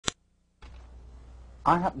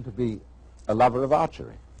I happen to be a lover of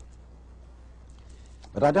archery.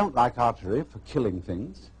 But I don't like archery for killing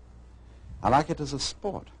things. I like it as a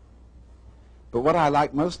sport. But what I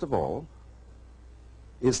like most of all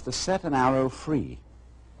is to set an arrow free,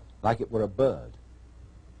 like it were a bird.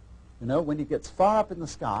 You know, when it gets far up in the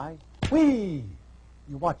sky, whee!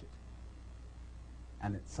 You watch it.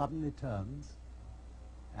 And it suddenly turns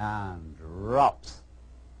and drops.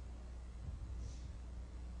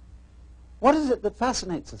 What is it that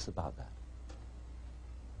fascinates us about that?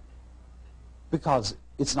 Because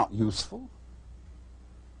it's not useful.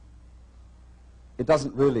 It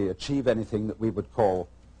doesn't really achieve anything that we would call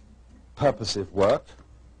purposive work.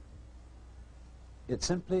 It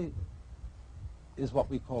simply is what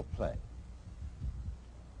we call play.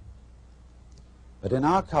 But in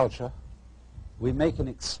our culture, we make an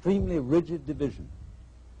extremely rigid division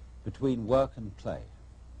between work and play.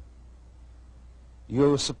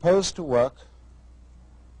 You're supposed to work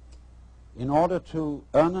in order to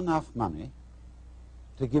earn enough money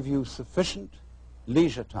to give you sufficient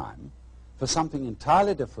leisure time for something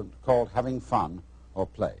entirely different called having fun or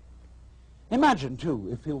play. Imagine, too,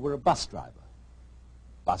 if you were a bus driver.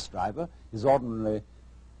 Bus driver is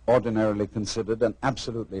ordinarily considered an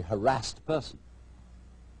absolutely harassed person.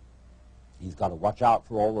 He's got to watch out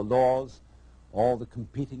for all the laws, all the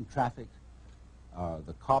competing traffic,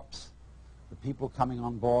 the cops, the people coming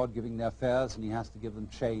on board giving their fares, and he has to give them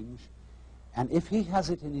change. And if he has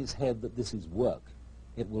it in his head that this is work,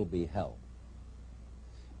 it will be hell.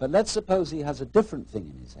 But let's suppose he has a different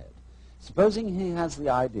thing in his head. Supposing he has the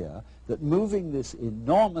idea that moving this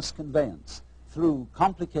enormous conveyance through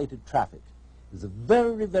complicated traffic is a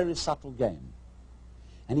very, very subtle game.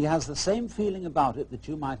 And he has the same feeling about it that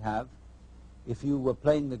you might have if you were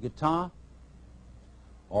playing the guitar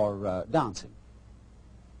or dancing.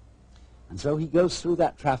 And so he goes through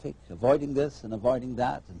that traffic, avoiding this and avoiding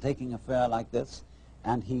that, and taking a fare like this,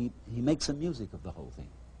 and he makes some music of the whole thing.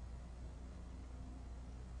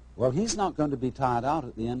 Well, he's not going to be tired out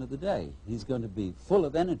at the end of the day. He's going to be full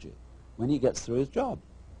of energy when he gets through his job.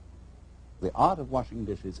 The art of washing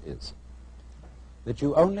dishes is that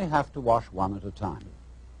you only have to wash one at a time.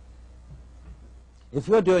 If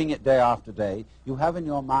you're doing it day after day, you have in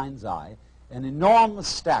your mind's eye an enormous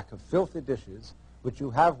stack of filthy dishes which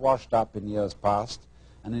you have washed up in years past,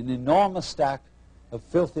 and an enormous stack of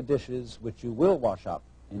filthy dishes which you will wash up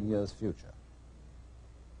in years future.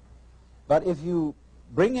 But if you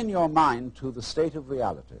bring in your mind to the state of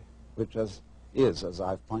reality, which is, as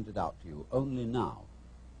I've pointed out to you, only now.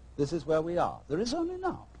 This is where we are. There is only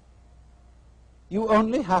now. You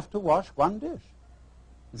only have to wash one dish.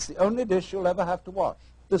 It's the only dish you'll ever have to wash,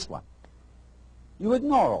 this one. You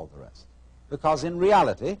ignore all the rest, because in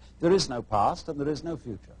reality, there is no past and there is no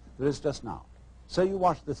future. There is just now. So you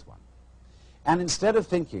wash this one. And instead of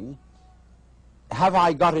thinking, have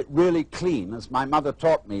I got it really clean, as my mother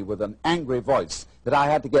taught me with an angry voice, that I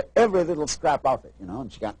had to get every little scrap off it, you know,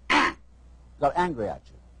 and she got angry at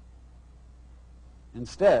you.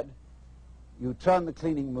 Instead, you turn the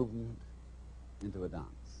cleaning movement into a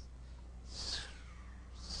dance.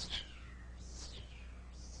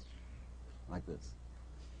 Like this.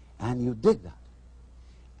 And you dig that.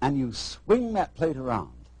 And you swing that plate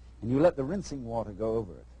around, and you let the rinsing water go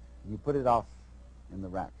over it, and you put it off in the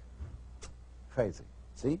rack. Crazy.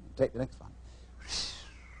 See? Take the next one.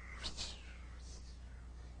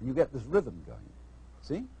 And you get this rhythm going.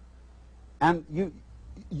 See? And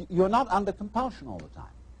you're not under compulsion all the time.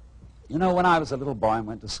 You know, when I was a little boy and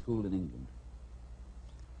went to school in England,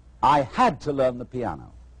 I had to learn the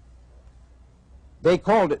piano. They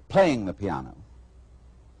called it playing the piano.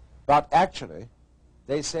 But actually,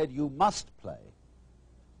 they said you must play.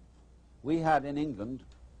 We had in England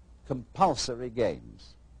compulsory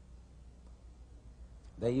games.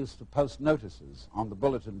 They used to post notices on the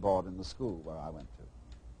bulletin board in the school where I went to,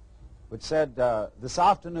 which said, this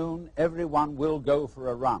afternoon everyone will go for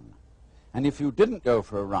a run. And if you didn't go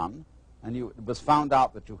for a run, and it was found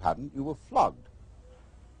out that you hadn't, you were flogged.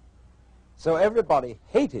 So everybody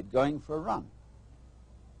hated going for a run,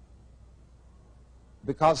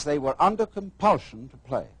 because they were under compulsion to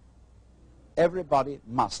play. Everybody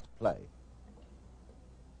must play.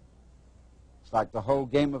 It's like the whole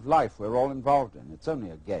game of life we're all involved in. It's only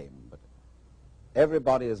a game, but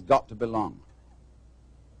everybody has got to belong.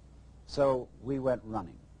 So we went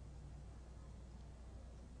running.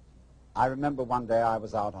 I remember one day I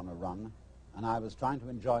was out on a run, and I was trying to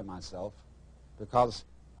enjoy myself because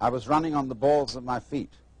I was running on the balls of my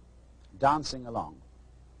feet, dancing along.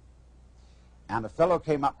 And a fellow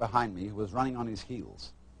came up behind me who was running on his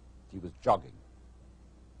heels. He was jogging.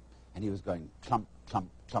 And he was going clump, clump,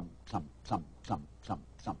 clump, clump, clump, clump, clump,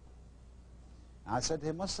 clump. And I said to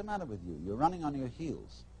him, what's the matter with you? You're running on your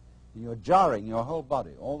heels. And you're jarring your whole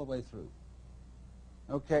body all the way through.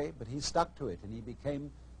 Okay, but he stuck to it, and he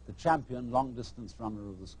became the champion long-distance runner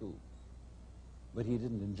of the school. But he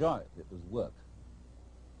didn't enjoy it. It was work.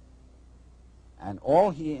 And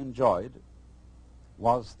all he enjoyed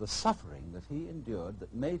was the suffering that he endured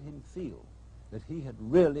that made him feel that he had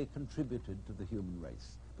really contributed to the human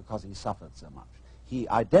race because he suffered so much. He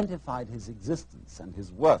identified his existence and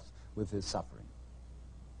his worth with his suffering.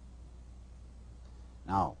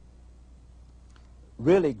 Now,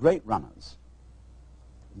 really great runners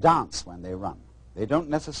dance when they run. They don't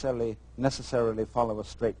necessarily follow a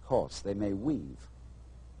straight course. They may weave.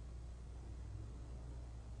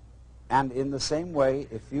 And in the same way,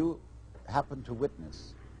 if you happen to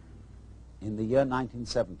witness in the year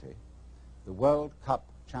 1970 the World Cup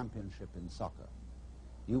Championship in soccer,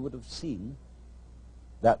 you would have seen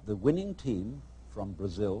that the winning team from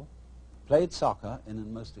Brazil played soccer in a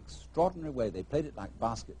most extraordinary way. They played it like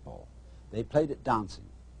basketball. They played it dancing.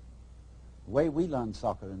 The way we learned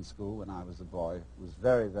soccer in school when I was a boy was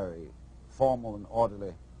very, very formal and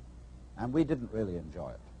orderly, and we didn't really enjoy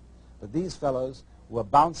it. But these fellows were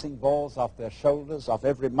bouncing balls off their shoulders, off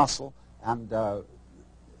every muscle, and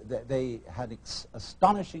they had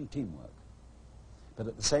astonishing teamwork. But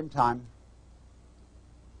at the same time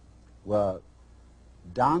were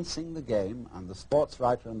dancing the game, and the sports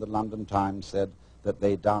writer in the London Times said that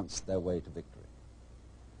they danced their way to victory.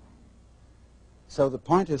 So the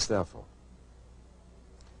point is, therefore,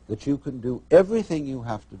 that you can do everything you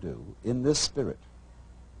have to do in this spirit.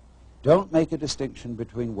 Don't make a distinction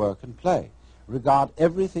between work and play. Regard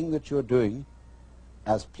everything that you're doing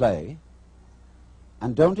as play,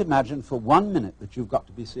 and don't imagine for 1 minute that you've got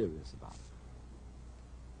to be serious about it.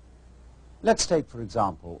 Let's take, for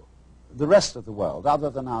example, the rest of the world, other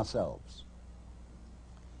than ourselves.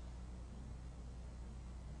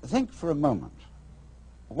 Think for a moment,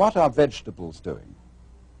 what are vegetables doing?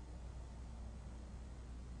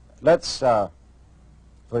 Let's, for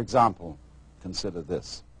example, consider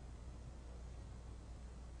this.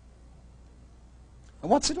 And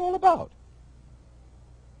what's it all about?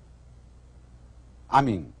 I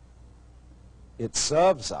mean, it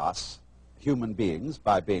serves us, human beings,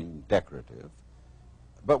 by being decorative,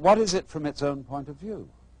 but what is it from its own point of view?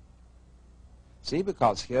 See,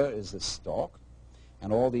 because here is this stalk,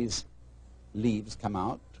 and all these leaves come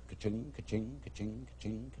out, ka-ching, ka-ching, ka-ching,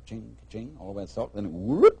 ka-ching, ka-ching, ka-ching, all the way to the stalk, then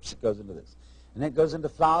whoops, it goes into this. And then it goes into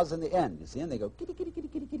flowers in the end, you see, and they go kitty, kitty, kitty,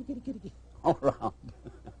 kitty, kitty, kitty, kitty, kitty, all around.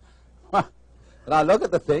 But I look at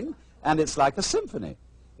the thing, and it's like a symphony.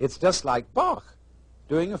 It's just like Bach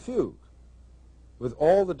doing a fugue with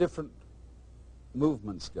all the different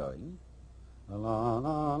movements going. And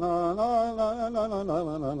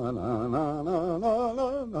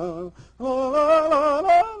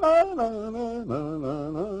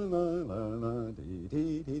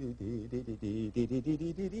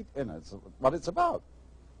that's what it's about.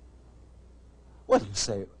 Well, you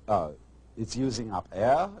say, it's using up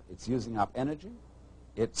air, it's using up energy,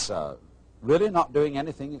 it's really not doing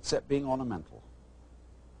anything except being ornamental.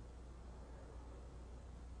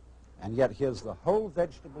 And yet here's the whole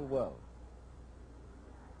vegetable world.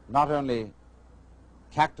 Not only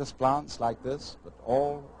cactus plants like this, but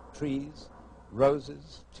all trees,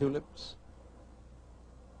 roses, tulips,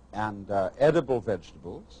 and edible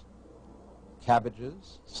vegetables,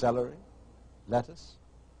 cabbages, celery, lettuce.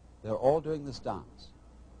 They're all doing this dance.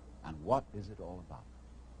 And what is it all about?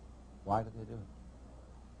 Why do they do it?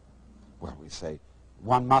 Well, we say,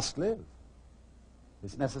 one must live.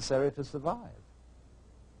 It's necessary to survive.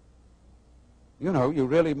 You know, you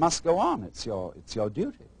really must go on. It's your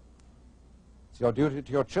duty. It's your duty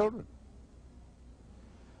to your children.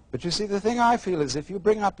 But you see, the thing I feel is if you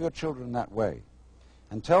bring up your children that way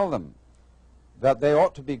and tell them that they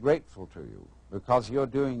ought to be grateful to you because you're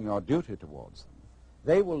doing your duty towards them,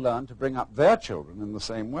 they will learn to bring up their children in the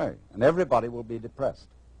same way, and everybody will be depressed.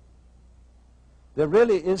 There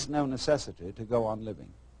really is no necessity to go on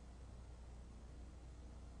living.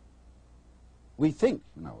 We think,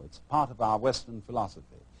 you know, it's part of our Western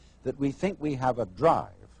philosophy, that we think we have a drive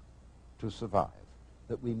to survive,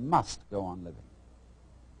 that we must go on living.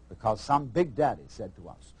 Because some big daddy said to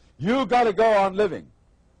us, you got to go on living,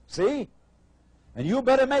 see? And you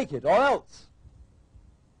better make it, or else.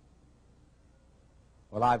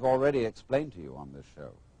 Well, I've already explained to you on this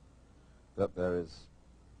show that the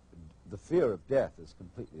fear of death is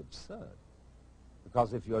completely absurd.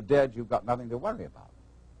 Because if you're dead, you've got nothing to worry about.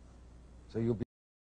 So you'll be